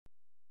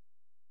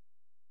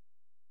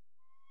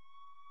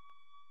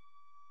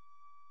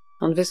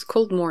On this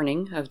cold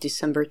morning of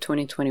December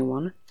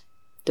 2021,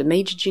 the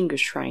Meiji Jingu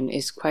Shrine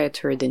is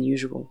quieter than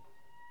usual.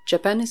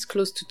 Japan is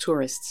close to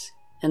tourists,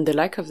 and the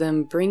lack of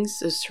them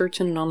brings a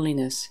certain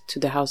loneliness to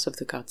the House of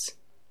the Gods.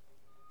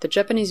 The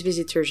Japanese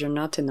visitors are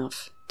not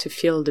enough to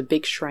fill the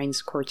big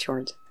shrine's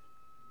courtyard.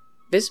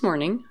 This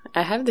morning,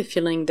 I have the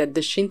feeling that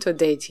the Shinto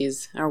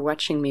deities are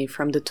watching me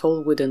from the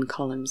tall wooden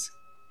columns.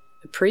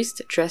 A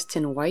priest dressed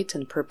in white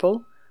and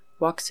purple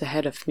walks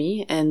ahead of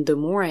me, and the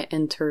more I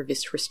enter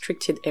this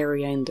restricted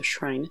area in the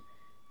shrine,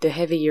 the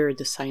heavier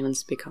the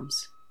silence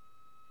becomes.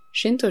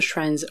 Shinto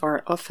shrines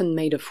are often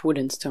made of wood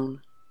and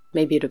stone.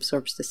 Maybe it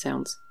absorbs the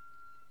sounds.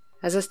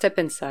 As I step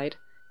inside,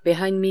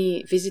 behind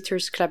me,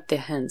 visitors clap their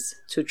hands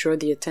to draw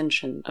the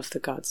attention of the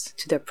gods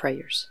to their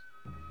prayers.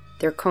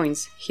 Their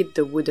coins hit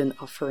the wooden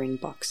offering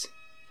box.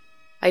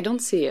 I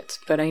don't see it,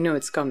 but I know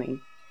it's coming.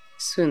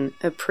 Soon,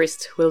 a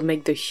priest will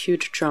make the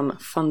huge drum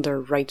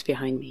thunder right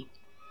behind me.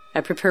 I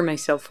prepare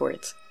myself for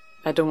it.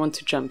 I don't want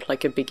to jump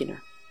like a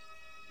beginner.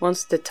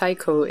 Once the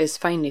taiko is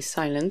finally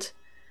silent,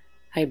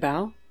 I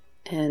bow,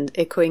 and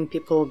echoing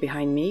people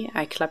behind me,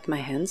 I clap my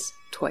hands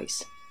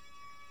twice.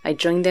 I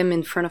join them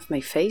in front of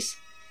my face,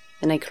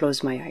 and I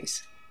close my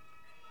eyes.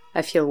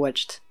 I feel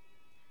watched.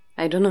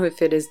 I don't know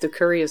if it is the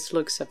curious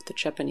looks of the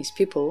Japanese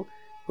people,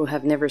 who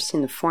have never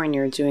seen a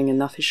foreigner doing an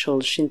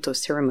official Shinto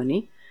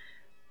ceremony,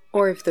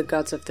 or if the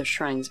gods of the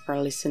shrines are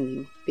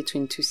listening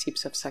between two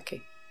sips of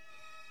sake.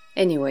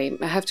 Anyway,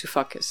 I have to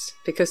focus,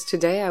 because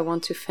today I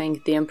want to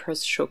thank the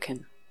Empress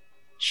Shoken.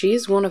 She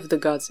is one of the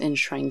gods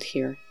enshrined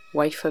here,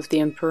 wife of the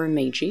Emperor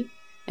Meiji,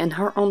 and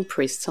her own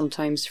priests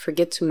sometimes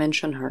forget to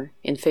mention her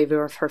in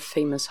favor of her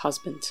famous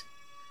husband.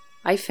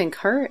 I thank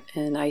her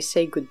and I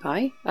say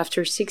goodbye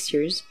after 6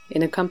 years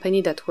in a company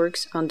that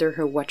works under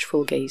her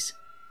watchful gaze.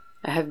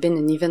 I have been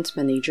an event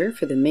manager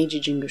for the Meiji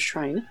Jingu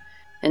Shrine,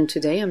 and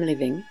today I'm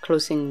leaving,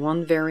 closing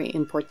one very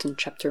important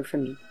chapter for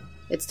me.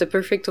 It's the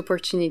perfect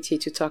opportunity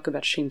to talk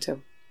about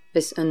Shinto,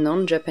 this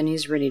unknown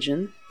Japanese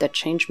religion that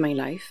changed my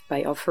life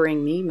by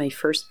offering me my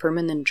first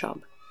permanent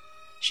job.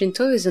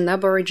 Shinto is an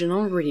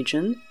aboriginal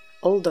religion,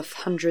 old of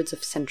hundreds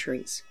of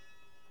centuries.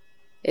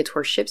 It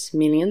worships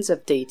millions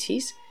of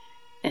deities,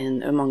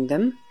 and among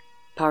them,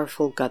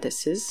 powerful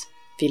goddesses,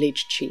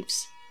 village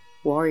chiefs,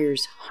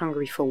 warriors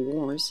hungry for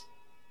wars,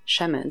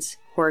 shamans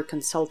who are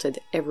consulted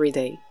every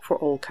day for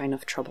all kinds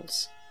of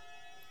troubles.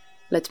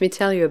 Let me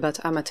tell you about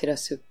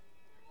Amaterasu,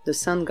 the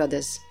sun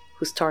goddess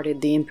who started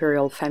the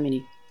imperial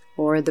family,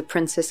 or the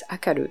princess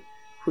Akaru,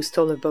 who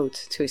stole a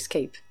boat to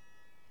escape,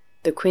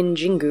 the queen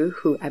Jingu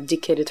who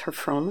abdicated her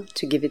throne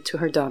to give it to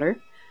her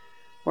daughter,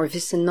 or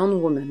this unknown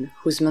woman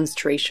whose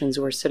menstruations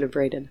were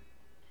celebrated.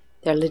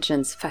 Their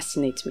legends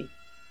fascinate me,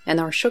 and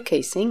are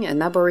showcasing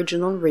an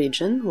aboriginal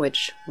religion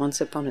which, once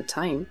upon a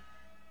time,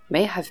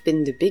 may have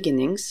been the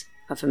beginnings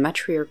of a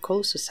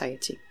matriarchal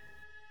society.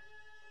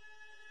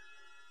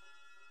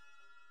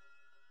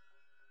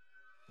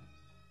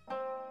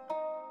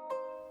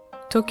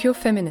 Tokyo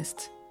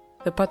Feminist,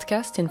 the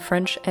podcast in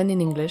French and in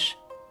English,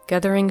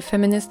 gathering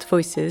feminist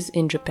voices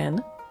in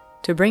Japan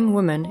to bring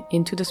women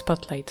into the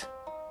spotlight.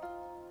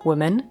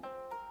 Women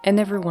and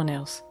everyone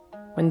else,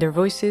 when their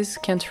voices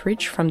can't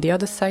reach from the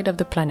other side of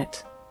the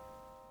planet.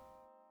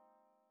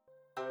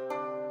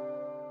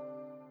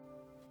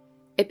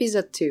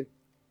 Episode 2: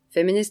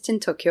 Feminist in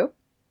Tokyo,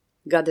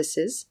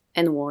 Goddesses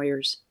and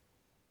Warriors.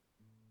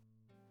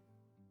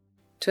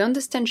 To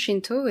understand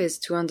Shinto is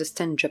to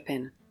understand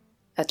Japan,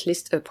 at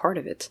least a part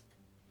of it.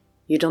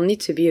 You don't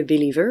need to be a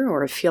believer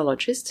or a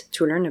theologist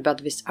to learn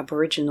about this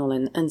aboriginal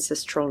and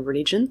ancestral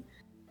religion.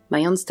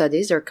 My own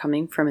studies are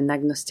coming from an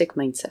agnostic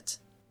mindset.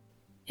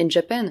 In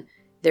Japan,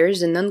 there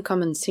is an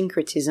uncommon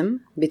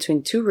syncretism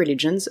between two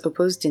religions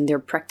opposed in their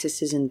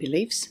practices and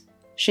beliefs,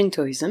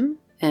 Shintoism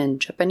and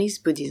Japanese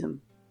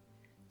Buddhism.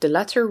 The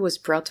latter was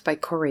brought by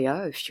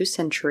Korea a few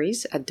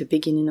centuries at the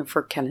beginning of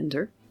our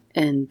calendar,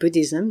 and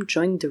Buddhism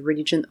joined the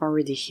religion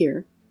already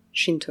here,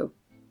 Shinto.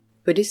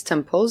 Buddhist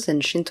temples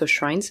and Shinto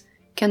shrines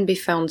can be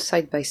found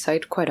side by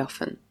side quite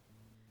often.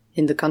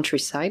 In the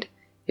countryside,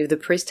 if the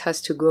priest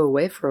has to go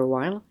away for a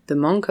while, the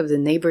monk of the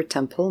neighbor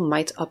temple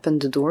might open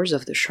the doors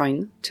of the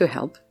shrine to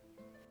help.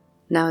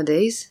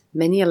 Nowadays,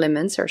 many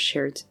elements are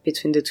shared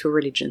between the two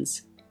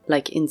religions,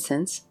 like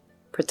incense,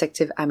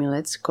 protective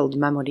amulets called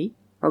mamori,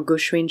 or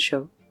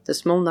goshuinsho, the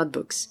small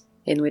notebooks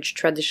in which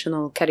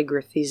traditional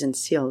calligraphies and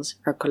seals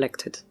are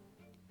collected.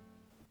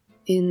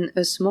 In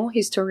A Small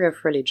History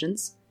of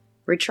Religions,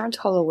 Richard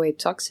Holloway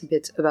talks a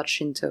bit about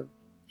Shinto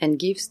and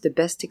gives the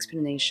best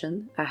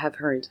explanation I have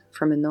heard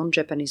from a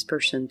non-Japanese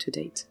person to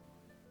date.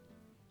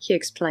 He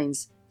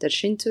explains that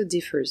Shinto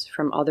differs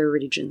from other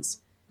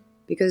religions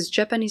because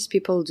Japanese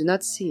people do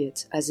not see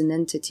it as an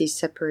entity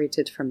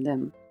separated from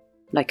them,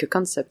 like a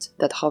concept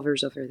that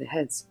hovers over their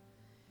heads.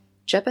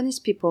 Japanese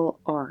people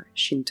are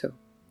Shinto.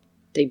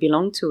 They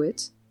belong to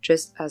it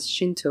just as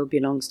Shinto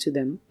belongs to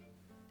them,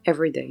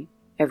 every day,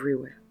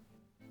 everywhere.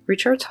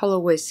 Richard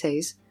Holloway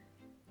says,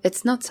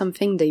 it's not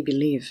something they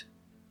believe,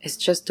 it's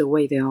just the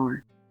way they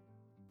are.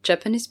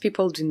 Japanese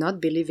people do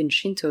not believe in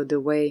Shinto the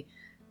way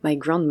My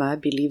grandma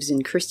believes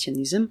in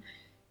Christianism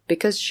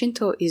because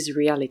Shinto is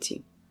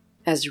reality,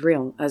 as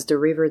real as the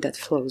river that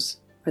flows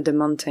or the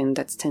mountain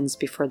that stands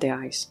before their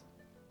eyes.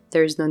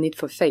 There is no need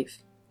for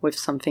faith with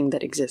something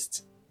that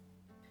exists.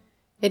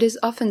 It is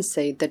often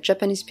said that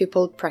Japanese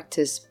people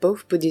practice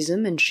both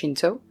Buddhism and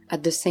Shinto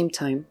at the same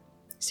time,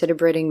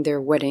 celebrating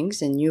their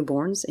weddings and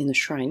newborns in a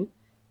shrine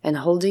and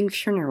holding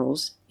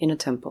funerals in a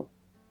temple.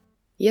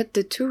 Yet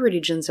the two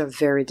religions are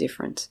very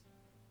different.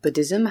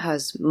 Buddhism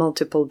has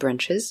multiple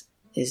branches,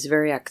 is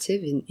very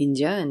active in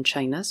India and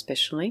China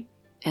especially,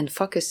 and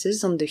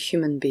focuses on the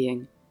human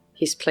being,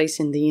 his place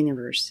in the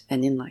universe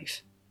and in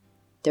life.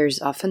 There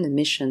is often a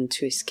mission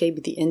to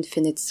escape the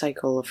infinite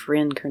cycle of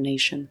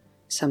reincarnation,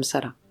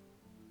 samsara.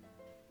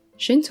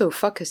 Shinto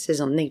focuses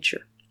on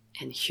nature,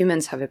 and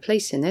humans have a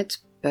place in it,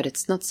 but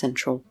it's not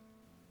central.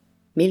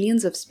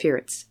 Millions of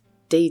spirits,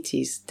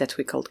 deities that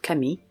we call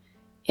kami,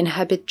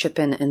 inhabit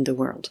Japan and the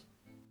world.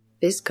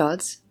 These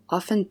gods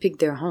often pick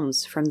their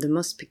homes from the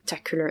most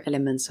spectacular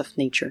elements of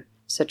nature,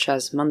 such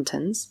as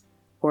mountains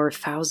or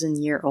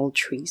 1,000-year-old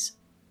trees.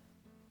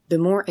 The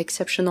more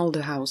exceptional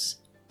the house,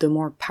 the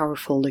more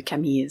powerful the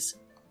kami is.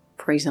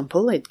 For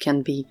example, it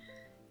can be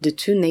the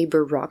two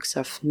neighbor rocks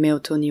of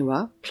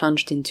Meotoniwa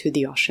plunged into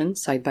the ocean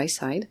side by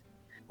side,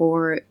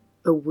 or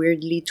a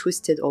weirdly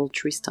twisted old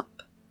tree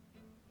stump.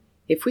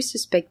 If we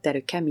suspect that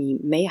a kami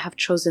may have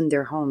chosen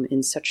their home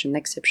in such an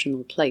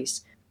exceptional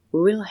place, we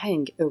will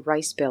hang a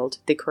rice belt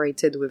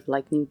decorated with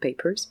lightning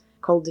papers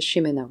called the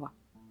shimenawa,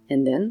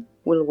 and then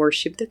we'll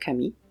worship the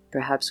kami,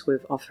 perhaps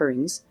with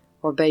offerings,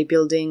 or by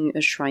building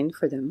a shrine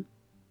for them.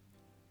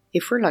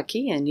 If we're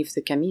lucky and if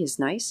the kami is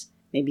nice,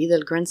 maybe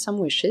they'll grant some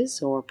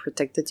wishes or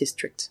protect the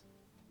district.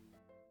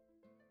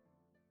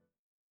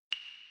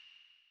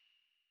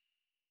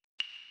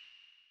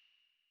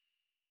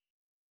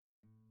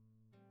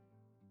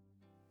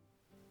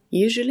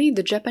 Usually,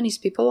 the Japanese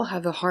people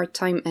have a hard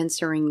time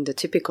answering the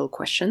typical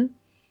question,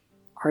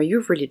 are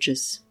you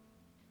religious?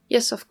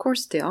 Yes, of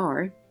course they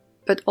are,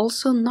 but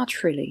also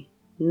not really,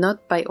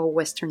 not by our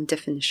Western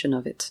definition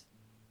of it.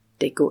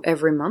 They go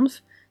every month,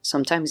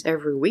 sometimes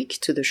every week,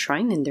 to the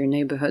shrine in their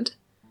neighborhood.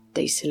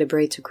 They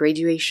celebrate a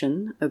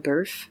graduation, a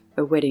birth,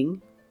 a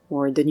wedding,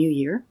 or the New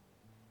Year.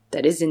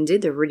 That is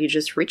indeed a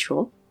religious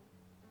ritual.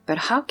 But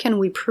how can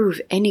we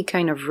prove any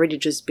kind of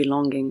religious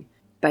belonging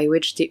by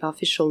which the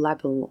official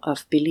label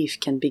of belief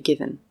can be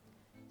given?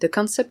 The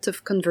concept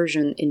of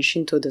conversion in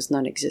Shinto does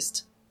not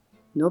exist.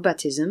 No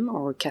baptism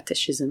or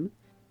catechism,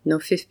 no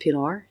fifth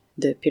pillar,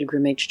 the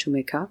pilgrimage to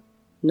Mecca,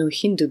 no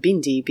Hindu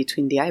bindi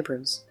between the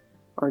eyebrows,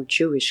 or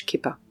Jewish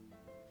kippah.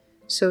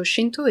 So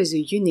Shinto is a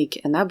unique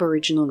and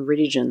aboriginal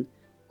religion,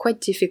 quite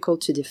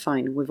difficult to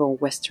define with our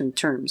Western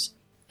terms,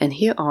 and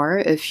here are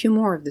a few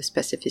more of the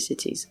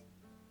specificities.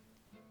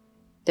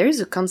 There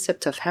is a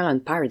concept of hell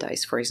and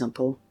paradise, for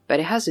example, but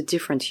it has a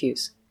different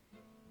use.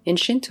 In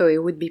Shinto,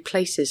 it would be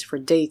places for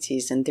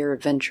deities and their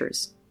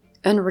adventures,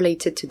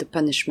 unrelated to the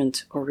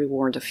punishment or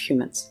reward of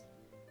humans.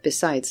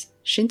 Besides,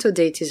 Shinto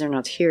deities are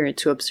not here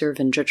to observe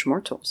and judge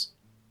mortals.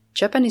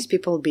 Japanese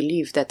people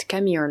believe that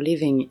kami are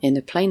living in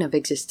a plane of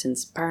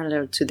existence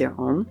parallel to their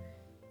own,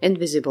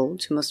 invisible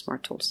to most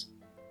mortals.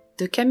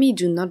 The kami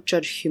do not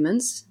judge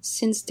humans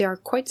since they are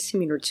quite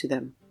similar to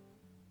them.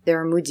 They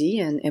are moody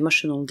and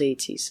emotional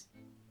deities.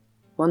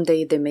 One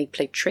day they may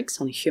play tricks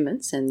on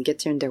humans and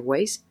get in their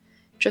ways,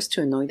 just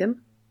to annoy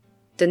them.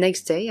 The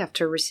next day,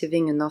 after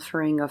receiving an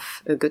offering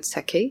of a good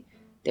sake,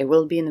 they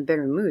will be in a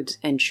better mood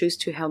and choose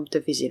to help the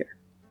visitor.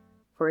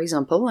 For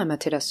example,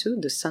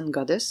 Amaterasu, the sun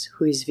goddess,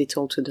 who is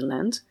vital to the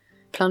land,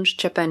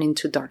 plunged Japan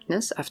into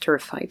darkness after a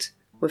fight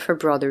with her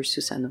brother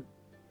Susanoo.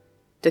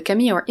 The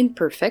kami are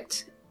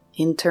imperfect,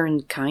 in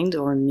turn kind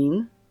or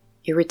mean,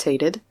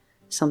 irritated,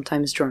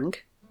 sometimes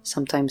drunk,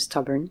 sometimes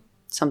stubborn,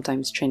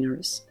 sometimes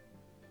generous.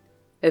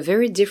 A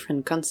very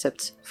different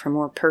concept from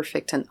our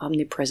perfect and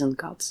omnipresent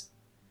gods.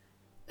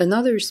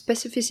 Another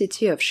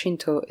specificity of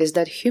Shinto is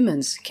that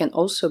humans can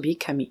also be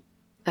kami.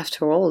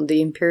 After all, the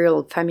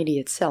imperial family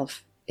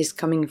itself is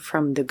coming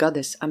from the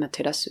goddess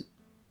Amaterasu.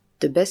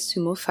 The best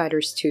sumo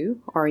fighters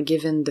too are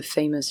given the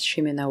famous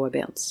Shimenawa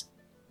belts.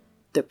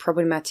 The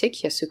problematic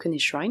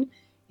Yasukuni shrine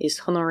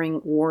is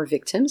honoring war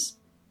victims,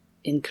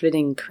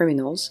 including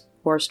criminals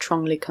who are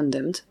strongly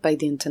condemned by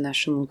the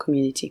international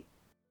community.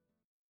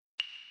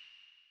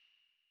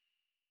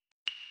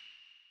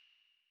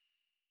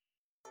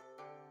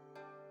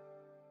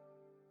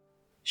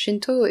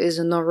 Shinto is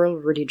an oral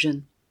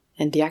religion,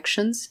 and the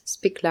actions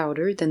speak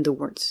louder than the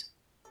words.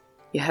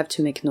 You have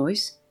to make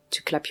noise,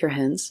 to clap your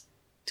hands,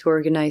 to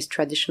organize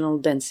traditional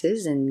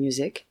dances and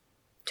music,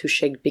 to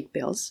shake big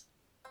bells.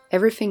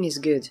 Everything is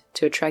good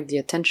to attract the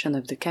attention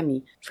of the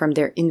kami from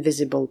their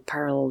invisible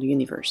parallel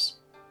universe.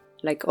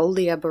 Like all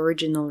the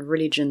aboriginal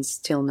religions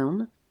still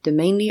known, the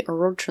mainly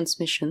oral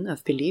transmission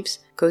of beliefs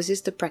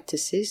causes the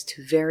practices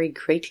to vary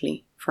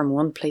greatly from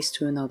one place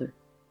to another.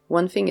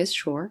 One thing is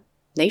sure,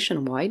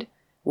 nationwide,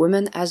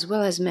 women as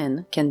well as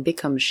men can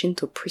become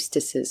Shinto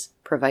priestesses,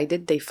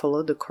 provided they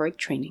follow the correct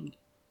training.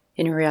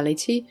 In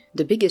reality,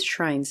 the biggest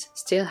shrines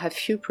still have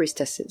few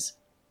priestesses.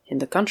 In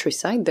the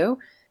countryside, though,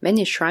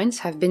 many shrines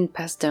have been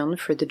passed down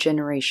through the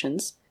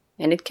generations,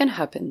 and it can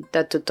happen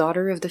that the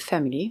daughter of the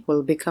family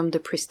will become the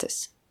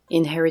priestess,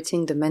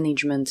 inheriting the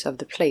management of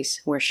the place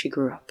where she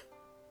grew up.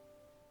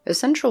 A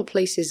central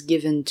place is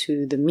given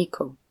to the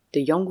miko,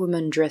 the young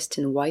woman dressed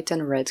in white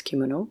and red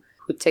kimono,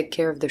 who take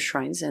care of the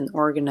shrines and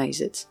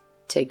organize it,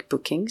 take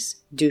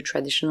bookings, do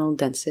traditional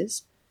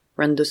dances,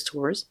 run the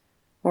stores,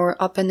 or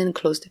open and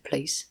close the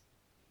place.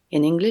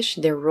 In English,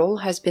 their role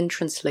has been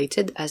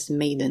translated as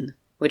maiden,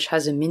 which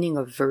has a meaning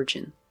of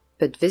virgin,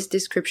 but this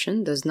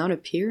description does not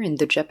appear in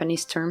the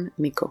Japanese term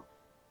miko.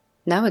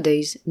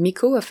 Nowadays,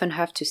 miko often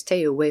have to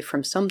stay away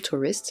from some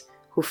tourists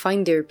who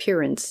find their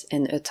appearance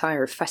and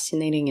attire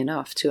fascinating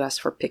enough to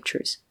ask for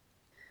pictures.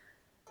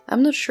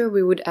 I'm not sure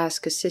we would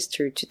ask a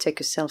sister to take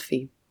a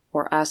selfie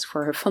or ask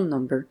for her phone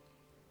number,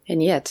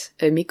 and yet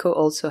a miko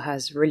also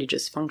has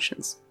religious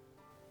functions.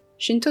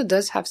 Shinto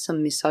does have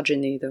some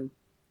misogyny, though.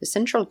 The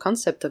central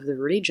concept of the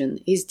religion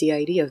is the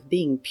idea of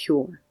being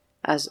pure,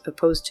 as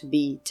opposed to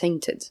be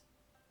tainted.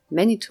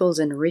 Many tools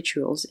and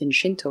rituals in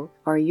Shinto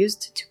are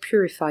used to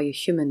purify a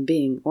human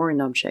being or an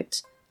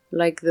object,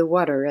 like the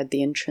water at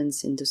the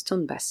entrance in the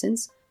stone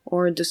basins,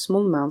 or the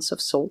small amounts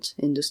of salt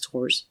in the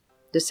stores,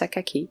 the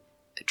sakaki,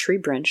 a tree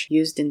branch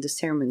used in the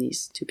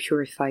ceremonies to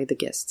purify the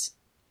guests.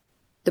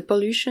 The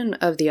pollution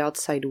of the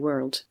outside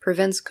world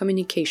prevents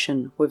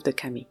communication with the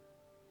kami.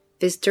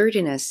 This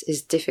dirtiness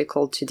is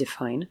difficult to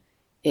define.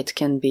 It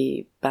can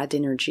be bad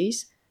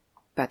energies,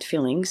 bad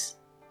feelings,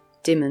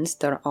 demons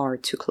that are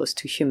too close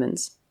to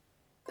humans,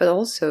 but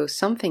also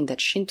something that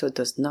Shinto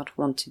does not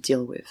want to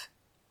deal with: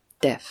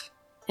 death,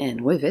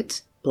 and with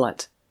it,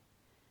 blood.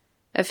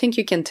 I think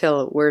you can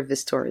tell where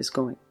this story is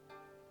going.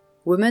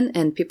 Women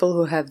and people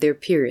who have their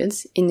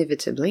periods,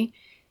 inevitably,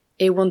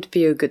 it won't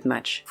be a good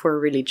match for a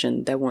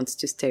religion that wants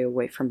to stay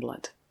away from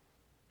blood.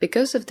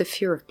 Because of the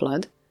fear of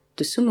blood,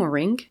 the sumo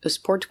ring, a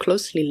sport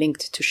closely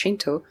linked to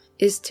Shinto,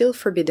 is still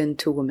forbidden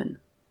to women.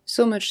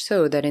 So much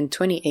so that in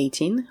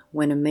 2018,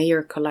 when a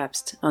mayor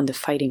collapsed on the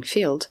fighting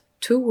field,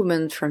 2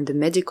 women from the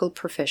medical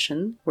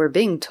profession were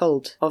being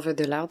told over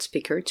the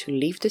loudspeaker to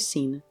leave the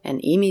scene and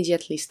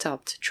immediately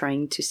stopped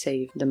trying to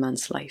save the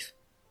man's life.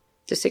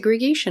 The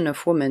segregation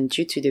of women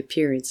due to their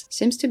periods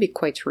seems to be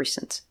quite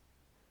recent.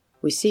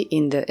 We see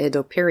in the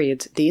Edo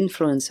period the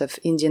influence of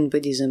Indian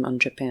Buddhism on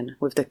Japan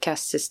with the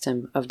caste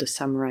system of the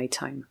samurai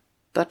time.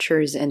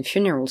 Butchers and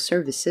funeral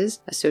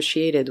services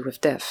associated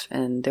with death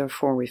and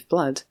therefore with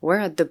blood were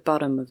at the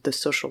bottom of the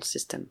social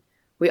system.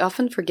 We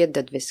often forget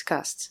that this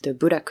caste, the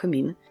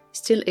Burakumin,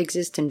 still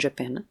exists in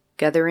Japan,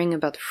 gathering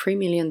about 3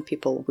 million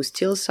people who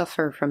still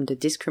suffer from the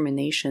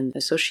discrimination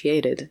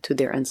associated to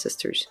their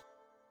ancestors.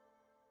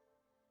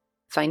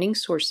 Finding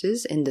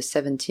sources in the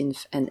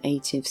 17th and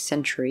 18th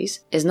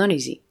centuries is not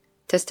easy.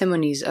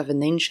 Testimonies of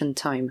an ancient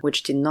time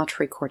which did not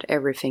record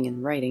everything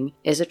in writing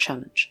is a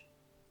challenge.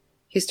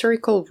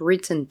 Historical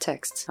written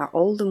texts are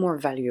all the more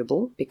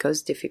valuable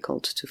because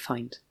difficult to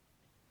find.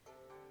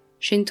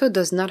 Shinto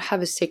does not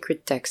have a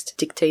sacred text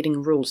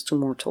dictating rules to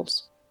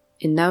mortals.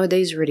 In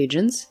nowadays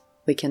religions,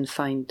 we can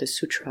find the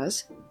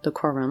sutras, the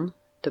Quran,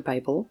 the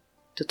Bible,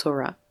 the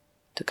Torah,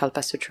 the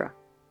Kalpa Sutra.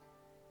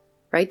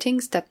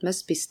 Writings that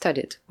must be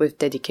studied with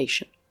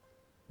dedication.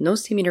 No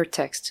similar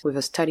text with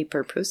a study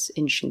purpose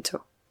in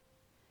Shinto.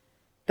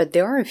 But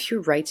there are a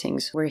few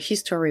writings where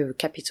history with a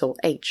capital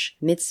H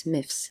meets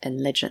myths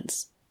and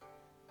legends.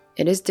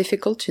 It is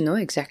difficult to know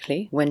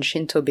exactly when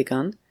Shinto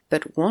began,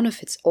 but one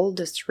of its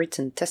oldest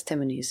written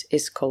testimonies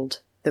is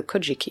called the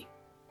Kojiki.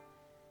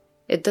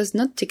 It does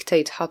not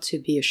dictate how to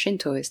be a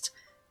Shintoist,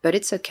 but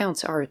its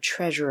accounts are a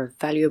treasure of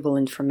valuable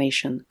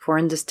information for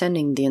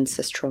understanding the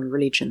ancestral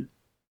religion.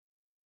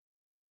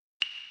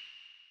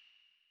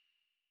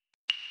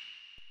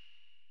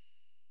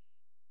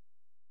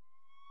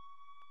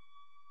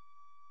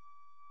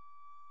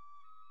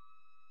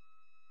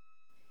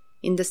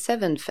 In the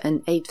 7th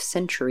and 8th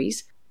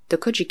centuries, the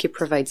Kojiki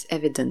provides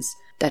evidence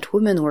that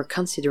women were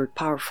considered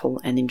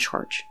powerful and in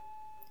charge.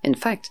 In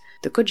fact,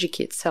 the Kojiki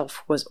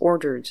itself was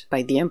ordered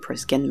by the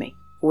Empress Genmei,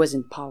 who was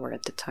in power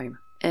at the time.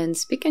 And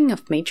speaking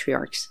of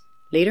matriarchs,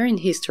 later in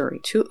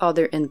history 2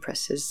 other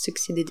empresses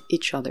succeeded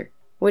each other,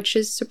 which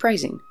is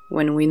surprising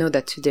when we know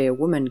that today a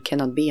woman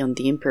cannot be on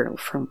the imperial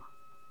throne.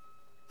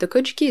 The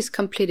Kojiki is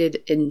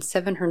completed in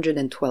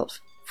 712,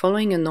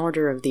 following an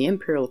order of the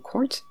imperial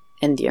court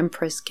and the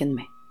Empress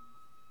Genmei.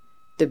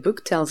 The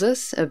book tells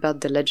us about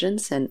the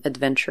legends and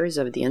adventures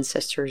of the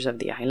ancestors of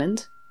the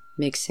island,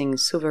 mixing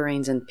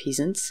sovereigns and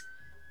peasants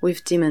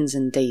with demons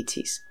and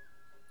deities.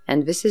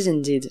 And this is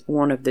indeed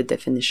one of the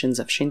definitions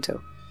of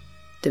Shinto,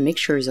 the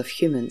mixtures of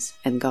humans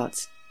and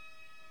gods.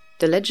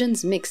 The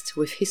legends mixed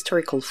with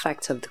historical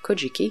facts of the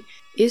Kojiki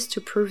is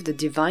to prove the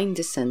divine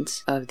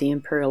descent of the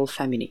imperial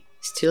family,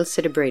 still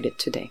celebrated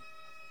today.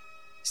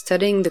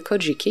 Studying the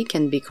Kojiki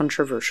can be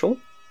controversial.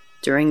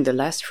 During the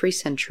last 3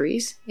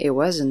 centuries, it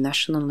was a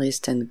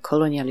nationalist and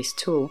colonialist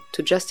tool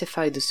to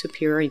justify the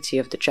superiority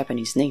of the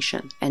Japanese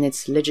nation and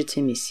its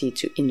legitimacy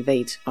to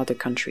invade other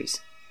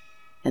countries.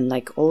 and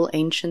like all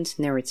ancient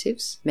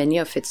narratives, many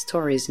of its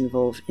stories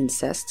involve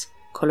incest,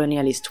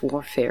 colonialist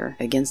warfare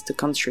against the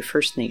country's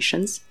First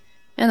Nations,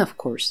 and of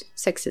course,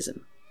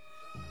 sexism.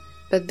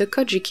 But the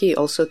Kojiki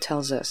also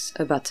tells us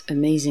about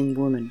amazing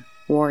women,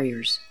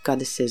 warriors,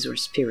 goddesses, or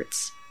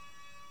spirits.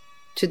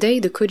 Today,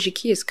 the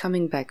Kojiki is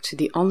coming back to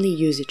the only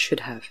use it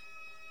should have,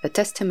 a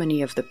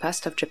testimony of the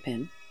past of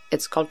Japan,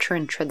 its culture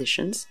and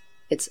traditions,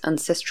 its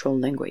ancestral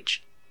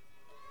language.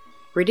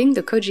 Reading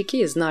the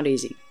Kojiki is not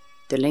easy.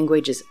 The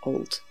language is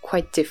old,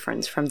 quite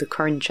different from the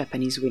current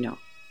Japanese we know.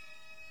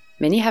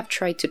 Many have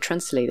tried to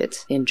translate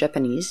it in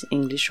Japanese,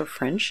 English, or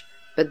French,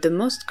 but the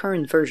most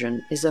current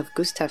version is of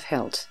Gustav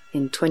Held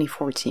in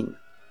 2014.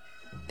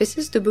 This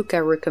is the book I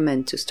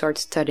recommend to start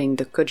studying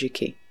the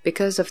Kojiki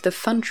because of the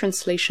fun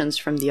translations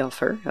from the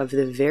author of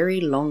the very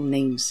long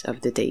names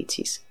of the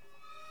deities.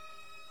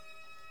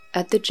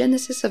 At the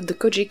genesis of the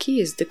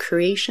Kojiki is the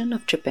creation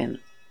of Japan.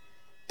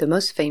 The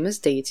most famous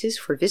deities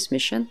for this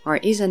mission are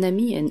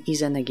Izanami and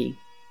Izanagi,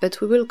 but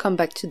we will come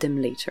back to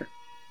them later.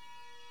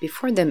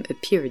 Before them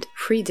appeared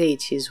 3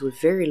 deities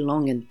with very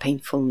long and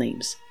painful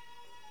names: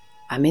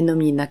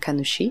 Amenomi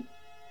Nakanushi,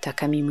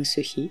 Takami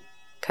Musuhi,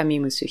 Kami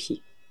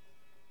Musuhi.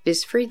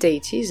 These 3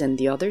 deities and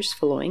the others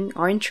following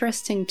are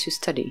interesting to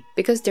study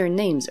because their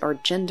names are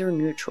gender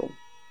neutral.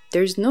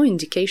 There is no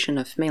indication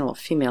of male or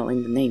female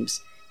in the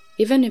names,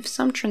 even if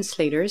some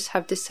translators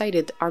have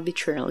decided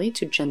arbitrarily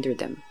to gender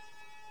them.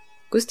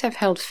 Gustav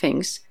Held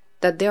thinks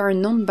that they are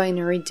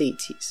non-binary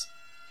deities.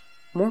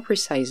 More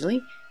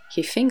precisely,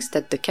 he thinks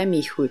that the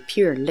kami who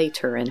appear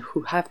later and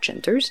who have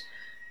genders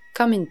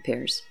come in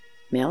pairs,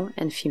 male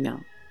and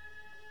female.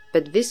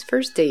 But these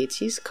first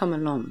deities come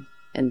alone,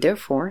 and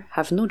therefore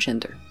have no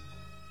gender.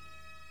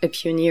 A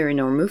pioneer in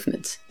our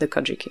movement, the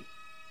Kojiki.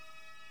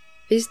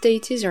 These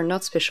deities are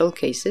not special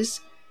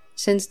cases,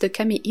 since the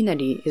kami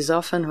inari is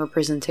often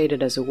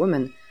represented as a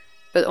woman,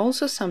 but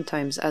also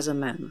sometimes as a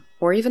man,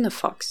 or even a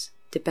fox,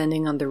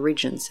 depending on the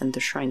regions and the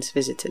shrines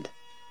visited.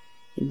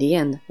 In the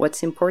end,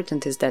 what's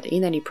important is that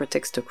inari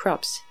protects the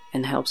crops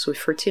and helps with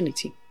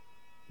fertility,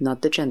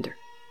 not the gender.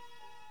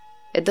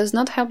 It does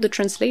not help the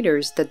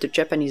translators that the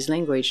Japanese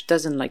language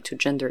doesn't like to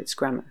gender its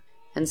grammar,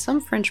 and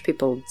some French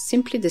people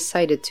simply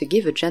decided to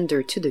give a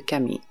gender to the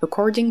kami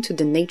according to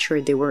the nature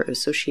they were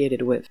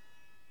associated with.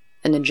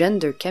 An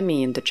agender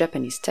kami in the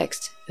Japanese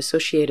text,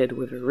 associated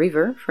with a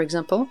river, for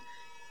example,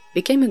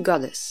 became a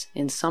goddess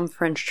in some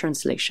French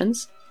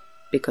translations,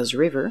 because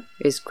river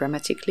is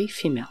grammatically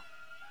female.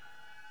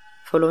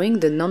 Following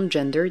the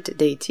non-gendered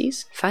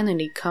deities,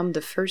 finally come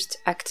the first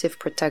active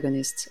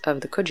protagonists of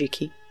the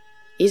Kojiki,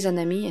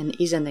 Izanami and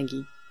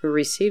Izanagi, who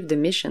received the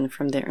mission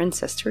from their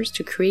ancestors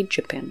to create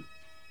Japan.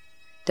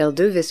 They'll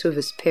do this with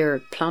a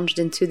spear plunged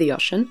into the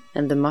ocean,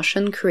 and the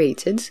motion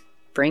created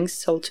brings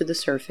salt to the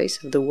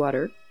surface of the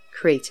water,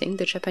 creating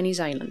the Japanese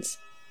islands.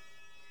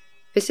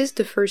 This is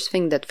the first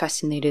thing that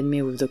fascinated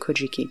me with the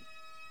Kojiki,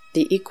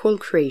 the equal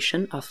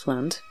creation of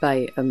land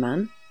by a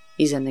man,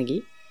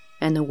 Izanagi,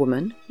 and a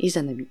woman,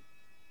 Izanami.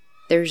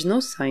 There is no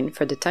sign,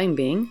 for the time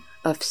being,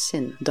 of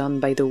sin done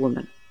by the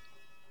woman.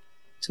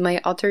 To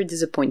my utter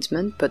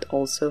disappointment, but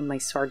also my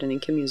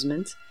sardonic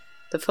amusement,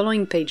 the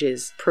following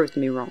pages proved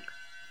me wrong.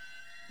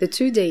 The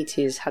 2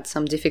 deities had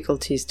some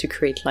difficulties to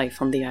create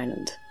life on the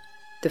island.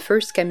 The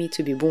first kami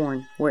to be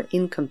born were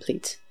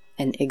incomplete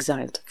and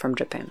exiled from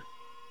Japan.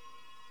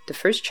 The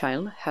first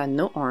child had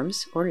no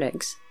arms or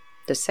legs,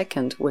 the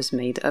second was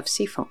made of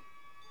sea foam.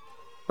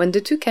 When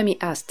the 2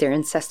 kami asked their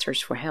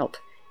ancestors for help,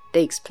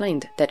 they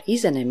explained that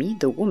Izanami,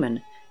 the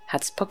woman,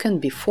 had spoken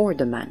before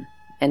the man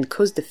and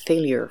caused the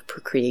failure of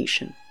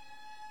procreation.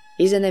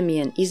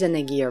 Izanami and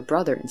Izanagi are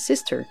brother and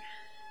sister,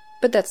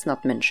 but that's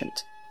not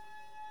mentioned.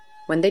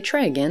 When they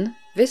try again,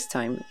 this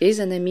time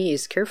Izanami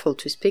is careful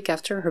to speak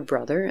after her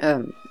brother,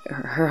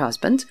 her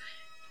husband,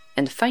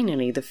 and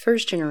finally the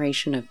first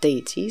generation of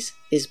deities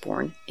is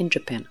born in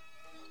Japan.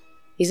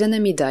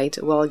 Izanami died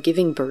while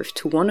giving birth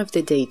to one of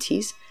the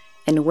deities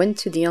and went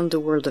to the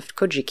underworld of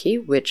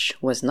Kojiki, which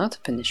was not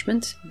a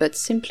punishment, but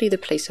simply the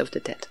place of the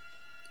dead.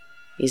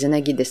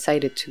 Izanagi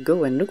decided to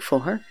go and look for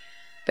her,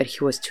 but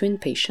he was too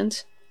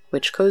impatient,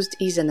 which caused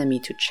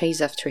Izanami to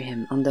chase after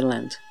him on the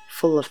land,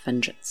 full of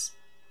vengeance.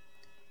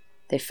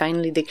 They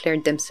finally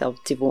declared themselves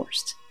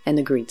divorced and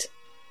agreed.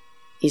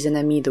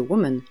 Izanami, the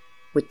woman,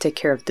 would take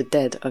care of the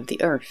dead of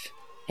the earth,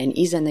 and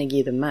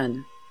Izanagi, the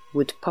man,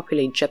 would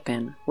populate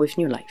Japan with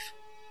new life.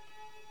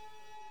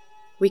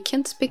 We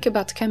can't speak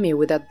about kami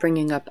without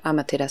bringing up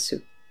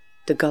Amaterasu,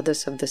 the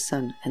goddess of the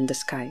sun and the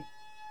sky.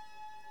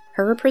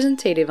 Her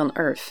representative on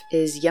earth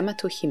is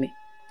Yamato Hime,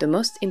 the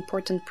most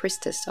important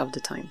priestess of the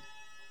time.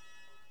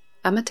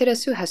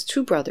 Amaterasu has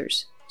 2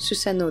 brothers,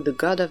 Susanoo, the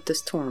god of the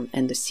storm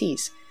and the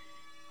seas,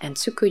 and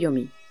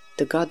Tsukuyomi,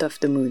 the god of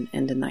the moon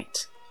and the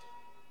night.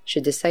 She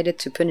decided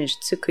to punish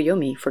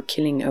Tsukuyomi for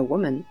killing a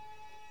woman,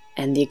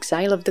 and the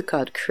exile of the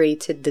god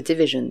created the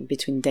division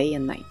between day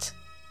and night.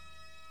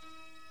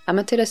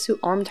 Amaterasu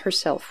armed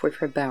herself with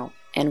her bow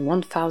and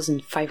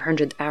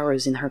 1,500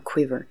 arrows in her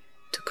quiver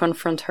to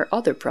confront her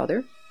other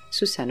brother,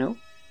 Susanoo,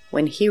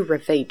 when he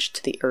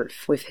ravaged the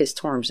earth with his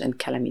storms and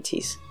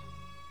calamities.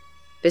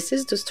 This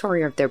is the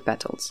story of their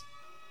battles.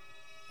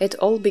 It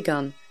all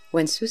began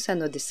when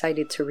Susanoo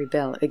decided to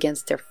rebel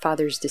against their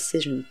father's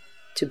decision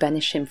to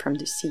banish him from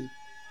the sea,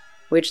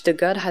 which the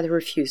god had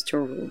refused to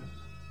rule.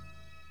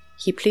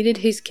 He pleaded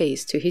his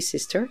case to his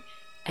sister,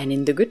 and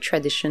in the good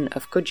tradition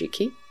of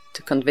Kojiki,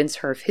 to convince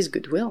her of his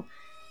goodwill,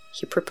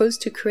 he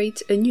proposed to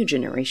create a new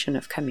generation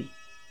of kami.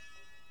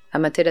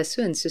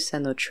 Amaterasu and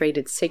Susanoo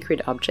traded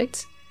sacred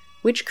objects,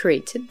 which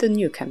created the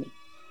new kami.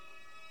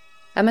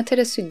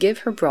 Amaterasu gave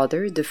her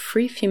brother the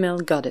 3 female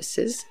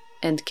goddesses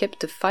and kept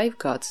the 5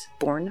 gods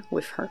born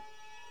with her.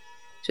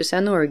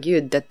 Susanoo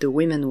argued that the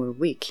women were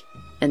weak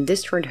and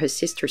destroyed her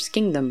sister's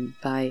kingdom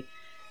by,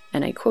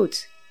 and I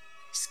quote,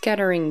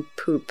 scattering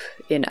poop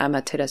in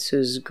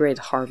Amaterasu's great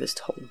harvest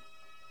hole.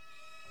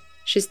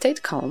 She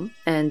stayed calm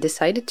and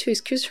decided to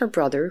excuse her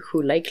brother,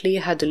 who likely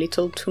had a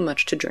little too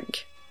much to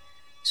drink.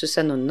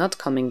 Susanoo not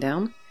calming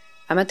down,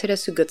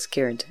 Amaterasu got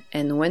scared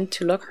and went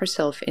to lock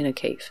herself in a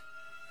cave.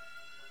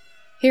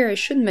 Here I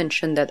should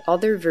mention that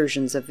other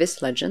versions of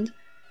this legend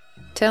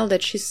tell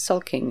that she's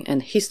sulking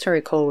and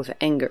hysterical with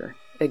anger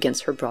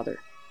against her brother.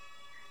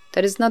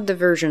 That is not the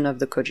version of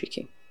the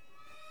Kojiki.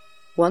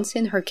 Once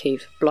in her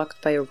cave,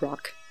 blocked by a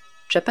rock,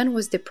 Japan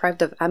was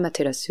deprived of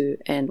Amaterasu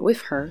and,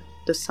 with her,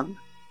 the sun.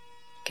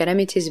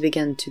 Calamities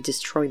began to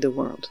destroy the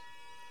world.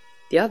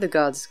 The other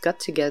gods got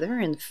together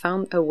and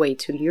found a way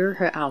to lure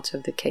her out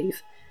of the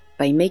cave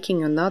by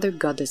making another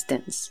goddess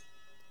dance.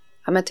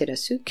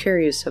 Amaterasu,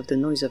 curious of the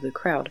noise of the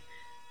crowd,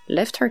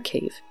 left her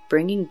cave,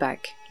 bringing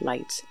back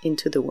light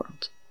into the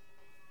world.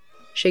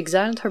 She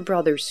exiled her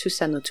brother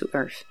Susanoo to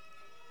earth,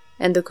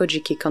 and the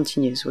Kojiki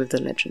continues with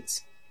the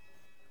legends.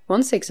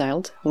 Once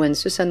exiled, when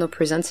Susanoo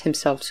presents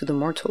himself to the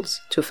mortals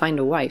to find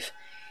a wife,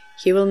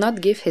 he will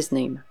not give his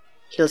name.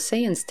 He'll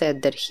say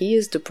instead that he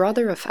is the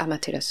brother of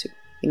Amaterasu,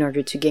 in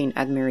order to gain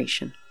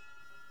admiration.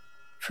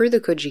 Through the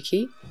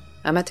Kojiki,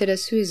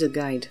 Amaterasu is a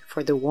guide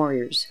for the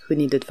warriors who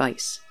need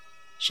advice.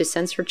 She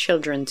sends her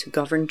children to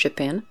govern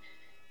Japan.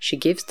 She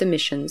gives the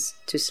missions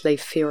to slay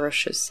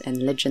ferocious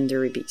and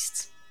legendary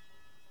beasts.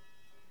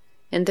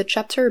 In the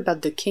chapter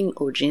about the King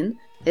Ojin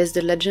is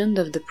the legend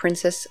of the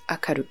Princess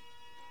Akaru.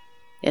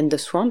 In the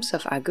swamps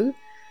of Agu,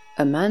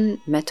 a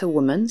man met a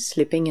woman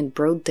sleeping in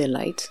broad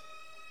daylight.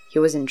 He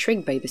was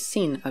intrigued by the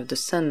scene of the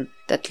sun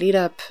that lit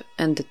up,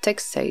 and the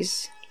text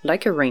says,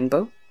 like a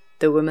rainbow,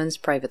 the woman's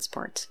private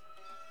part.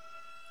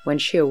 When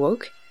she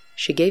awoke,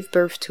 she gave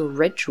birth to a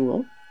red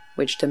jewel,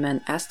 which the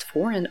man asked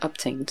for and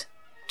obtained,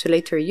 to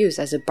later use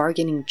as a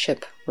bargaining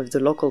chip with the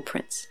local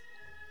prince.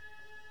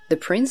 The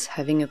prince,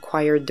 having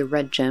acquired the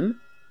red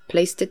gem,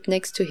 placed it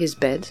next to his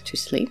bed to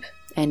sleep,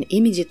 and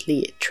immediately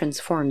it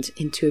transformed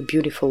into a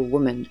beautiful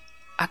woman,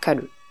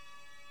 Akaru,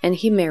 and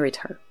he married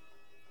her.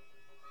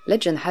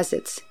 Legend has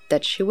it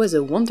that she was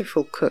a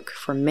wonderful cook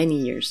for many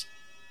years,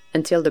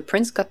 until the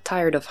prince got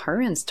tired of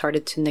her and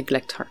started to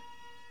neglect her.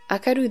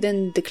 Akaru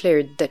then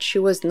declared that she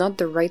was not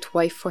the right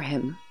wife for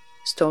him,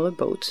 stole a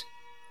boat,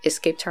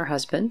 escaped her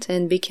husband,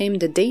 and became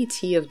the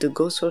deity of the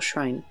Goso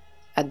shrine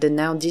at the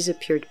now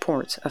disappeared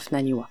port of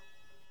Naniwa.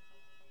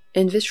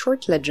 In this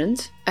short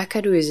legend,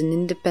 Akaru is an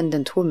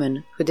independent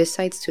woman who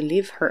decides to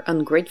leave her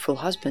ungrateful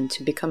husband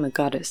to become a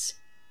goddess,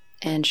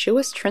 and she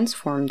was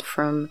transformed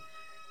from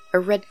a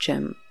red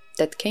gem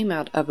that came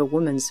out of a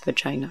woman's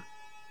vagina.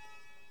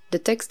 The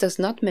text does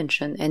not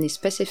mention any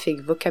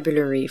specific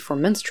vocabulary for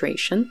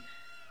menstruation,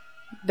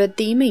 but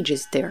the image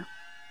is there.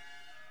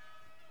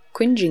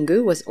 Queen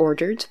Jingu was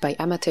ordered by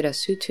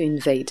Amaterasu to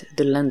invade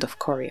the land of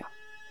Korea.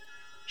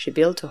 She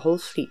built a whole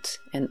fleet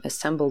and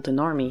assembled an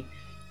army,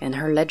 and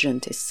her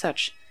legend is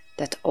such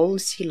that all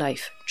sea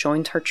life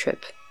joined her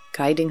trip,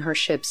 guiding her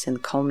ships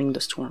and calming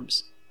the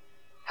storms.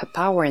 Her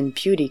power and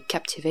beauty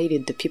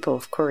captivated the people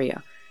of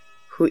Korea,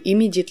 who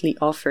immediately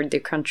offered their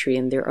country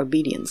and their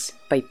obedience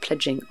by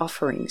pledging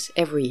offerings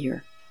every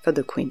year for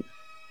the queen.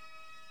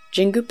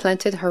 Jingu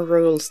planted her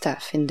royal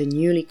staff in the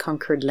newly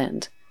conquered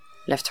land,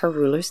 left her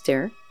rulers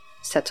there,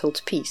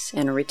 settled peace,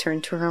 and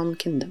returned to her own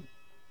kingdom.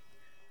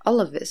 All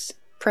of this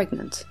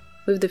pregnant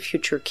with the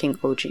future King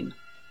Ojin.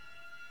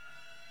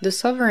 The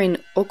sovereign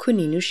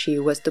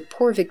Okuninushi was the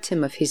poor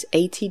victim of his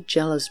 80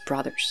 jealous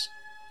brothers.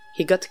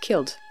 He got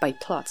killed by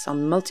plots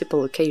on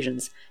multiple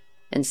occasions,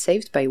 and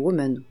saved by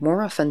women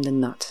more often than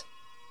not.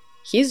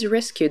 He is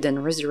rescued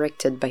and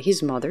resurrected by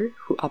his mother,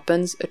 who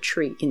opens a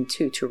tree in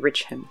two to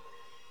reach him,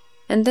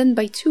 and then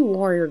by 2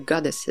 warrior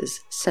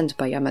goddesses sent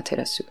by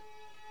Amaterasu.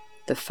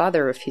 The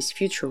father of his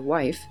future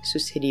wife,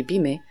 Suseri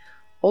Bime,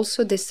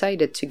 also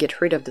decided to get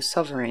rid of the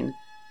sovereign,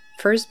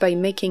 first by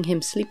making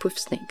him sleep with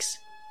snakes.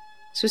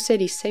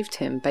 Suseri saved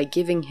him by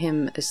giving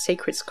him a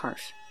sacred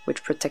scarf,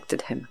 which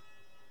protected him.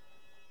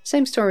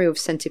 Same story with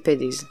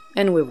centipedes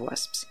and with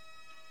wasps.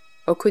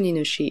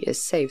 Okuninushi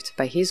is saved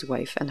by his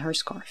wife and her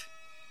scarf.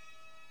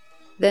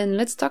 Then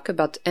let's talk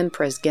about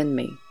Empress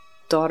Genmei,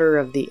 daughter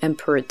of the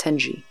Emperor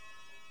Tenji,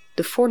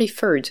 the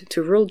 43rd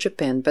to rule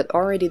Japan but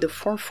already the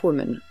 4th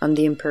woman on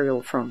the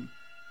imperial throne.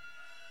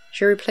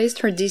 She replaced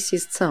her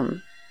deceased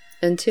son,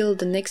 until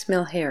the next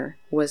male heir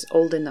was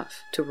old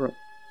enough to rule.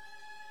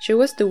 She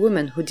was the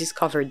woman who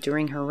discovered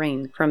during her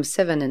reign from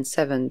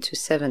 707 to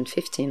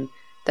 715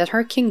 that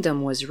her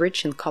kingdom was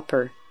rich in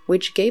copper,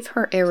 which gave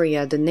her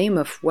area the name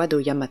of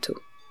Wado Yamato.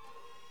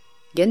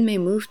 Genmei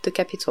moved the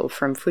capital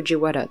from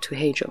Fujiwara to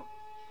Heijo.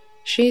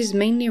 She is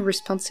mainly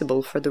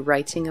responsible for the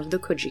writing of the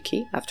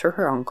Kojiki after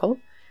her uncle,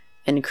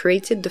 and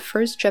created the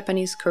first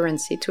Japanese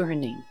currency to her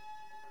name.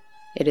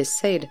 It is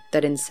said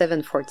that in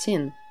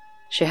 714,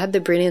 she had the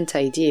brilliant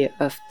idea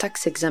of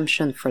tax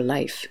exemption for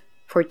life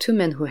for 2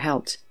 men who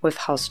helped with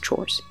house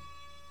chores.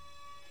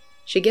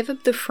 She gave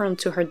up the throne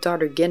to her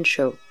daughter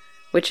Gensho,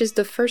 which is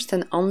the first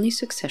and only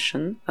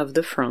succession of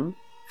the throne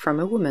from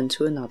a woman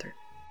to another.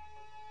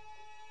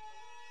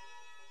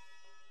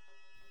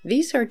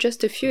 These are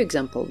just a few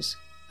examples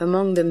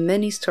among the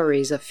many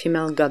stories of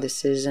female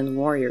goddesses and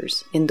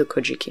warriors in the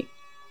Kojiki.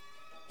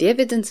 The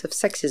evidence of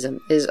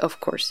sexism is, of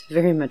course,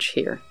 very much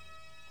here,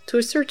 to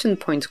a certain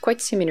point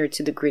quite similar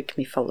to the Greek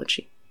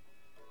mythology.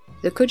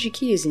 The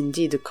Kojiki is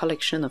indeed a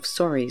collection of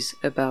stories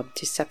about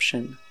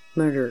deception,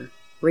 murder,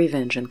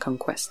 revenge, and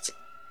conquest.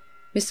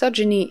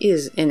 Misogyny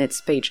is in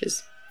its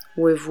pages,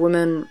 with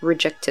women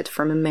rejected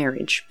from a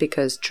marriage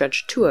because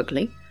judged too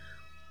ugly,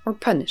 or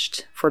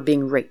punished for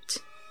being raped.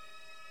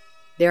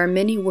 There are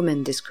many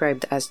women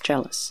described as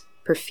jealous,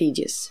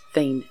 perfidious,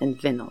 vain, and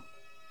venal.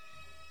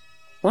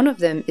 One of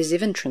them is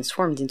even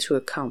transformed into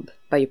a comb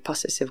by a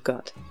possessive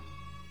god.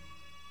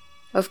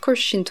 Of course,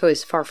 Shinto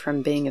is far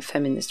from being a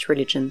feminist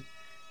religion,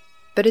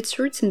 but its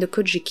roots in the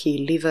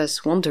Kojiki leave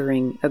us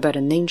wondering about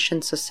an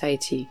ancient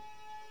society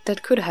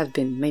that could have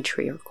been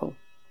matriarchal.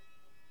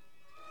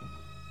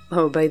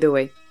 Oh, by the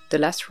way, the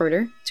last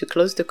ruler to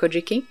close the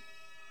Kojiki?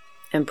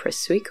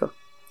 Empress Suiko,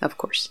 of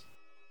course.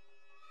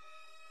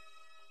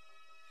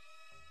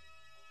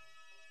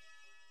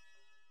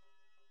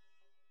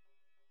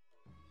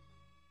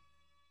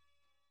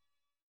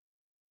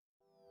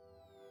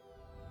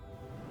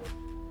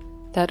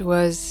 That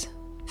was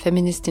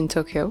Feminist in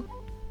Tokyo.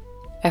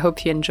 I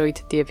hope you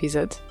enjoyed the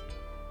episode.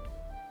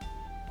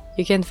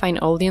 You can find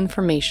all the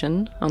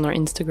information on our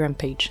Instagram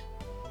page.